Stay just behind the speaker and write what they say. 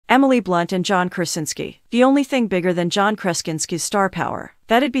Emily Blunt and John Krasinski. The only thing bigger than John Kraskinski's star power,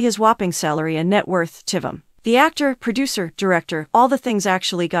 that'd be his whopping salary and net worth, tyvm. The actor, producer, director, all the things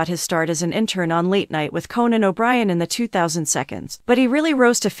actually got his start as an intern on Late Night with Conan O'Brien in the 2000s, but he really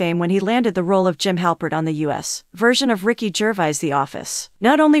rose to fame when he landed the role of Jim Halpert on the US version of Ricky Gervais The Office.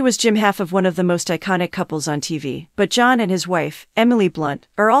 Not only was Jim half of one of the most iconic couples on TV, but John and his wife, Emily Blunt,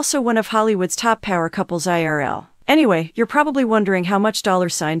 are also one of Hollywood's top power couples IRL. Anyway, you're probably wondering how much $John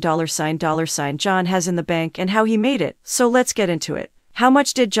has in the bank and how he made it, so let's get into it. How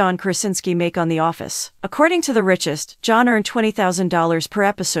much did John Krasinski make on The Office? According to the Richest, John earned $20,000 per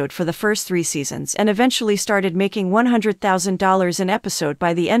episode for the first 3 seasons and eventually started making $100,000 an episode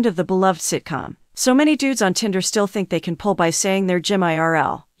by the end of the beloved sitcom. So many dudes on Tinder still think they can pull by saying they're Jim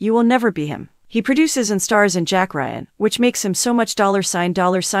IRL. You will never be him. He produces and stars in Jack Ryan, which makes him so much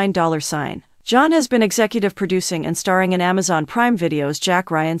 $. John has been executive producing and starring in Amazon Prime Video's Jack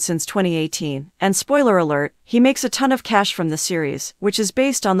Ryan since 2018, and spoiler alert, he makes a ton of cash from the series, which is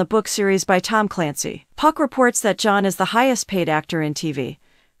based on the book series by Tom Clancy. Puck reports that John is the highest paid actor in TV,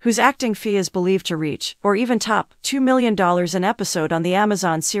 whose acting fee is believed to reach, or even top, $2 million an episode on the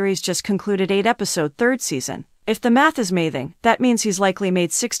Amazon series just concluded 8-episode 3rd season. If the math is mathing, that means he's likely made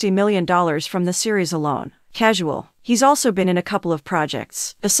 $60 million from the series alone. Casual. He's also been in a couple of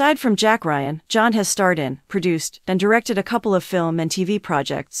projects. Aside from Jack Ryan, John has starred in, produced, and directed a couple of film and TV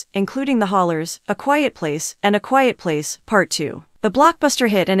projects, including The Haulers, A Quiet Place, and A Quiet Place, Part 2. The blockbuster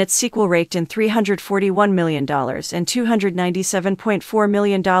hit and its sequel raked in $341 million and $297.4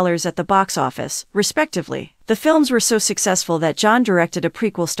 million at the box office, respectively. The films were so successful that John directed a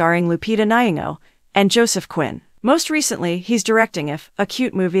prequel starring Lupita Nyong'o and Joseph Quinn. Most recently, he's directing If, a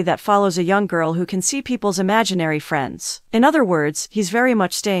cute movie that follows a young girl who can see people's imaginary friends. In other words, he's very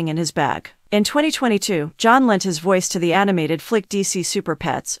much staying in his bag. In 2022, John lent his voice to the animated flick DC Super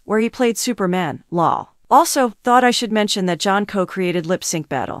Pets, where he played Superman, lol. Also, thought I should mention that John co-created Lip Sync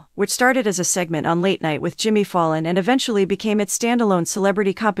Battle, which started as a segment on Late Night with Jimmy Fallon and eventually became its standalone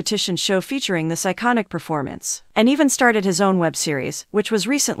celebrity competition show featuring this iconic performance. And even started his own web series, which was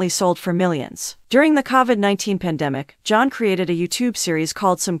recently sold for millions. During the COVID-19 pandemic, John created a YouTube series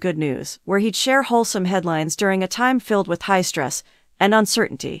called Some Good News, where he'd share wholesome headlines during a time filled with high stress and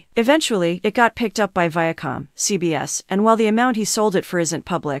uncertainty. Eventually, it got picked up by Viacom, CBS, and while the amount he sold it for isn't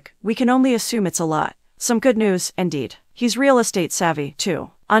public, we can only assume it's a lot. Some good news, indeed. He's real estate savvy, too.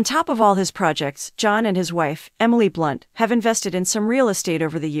 On top of all his projects, John and his wife, Emily Blunt, have invested in some real estate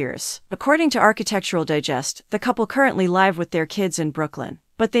over the years. According to Architectural Digest, the couple currently live with their kids in Brooklyn,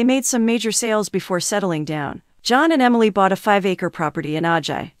 but they made some major sales before settling down. John and Emily bought a 5-acre property in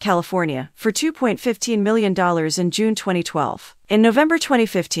Ojai, California, for $2.15 million in June 2012. In November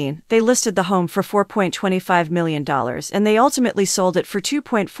 2015, they listed the home for $4.25 million, and they ultimately sold it for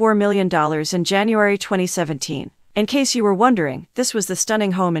 $2.4 million in January 2017. In case you were wondering, this was the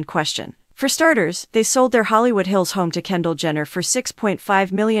stunning home in question. For starters, they sold their Hollywood Hills home to Kendall Jenner for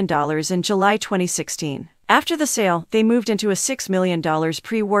 $6.5 million in July 2016. After the sale, they moved into a $6 million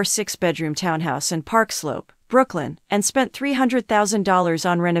pre-war 6-bedroom townhouse in Park Slope, Brooklyn, and spent $300,000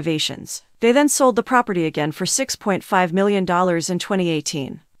 on renovations. They then sold the property again for $6.5 million in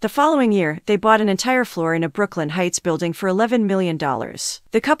 2018. The following year, they bought an entire floor in a Brooklyn Heights building for $11 million.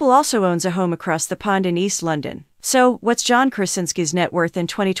 The couple also owns a home across the pond in East London. So, what's John Krasinski's net worth in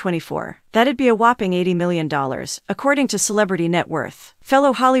 2024? That'd be a whopping $80 million, according to Celebrity Net Worth.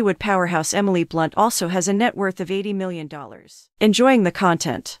 Fellow Hollywood powerhouse Emily Blunt also has a net worth of $80 million. Enjoying the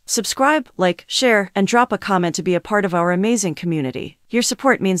content? Subscribe, like, share, and drop a comment to be a part of our amazing community. Your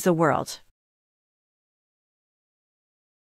support means the world.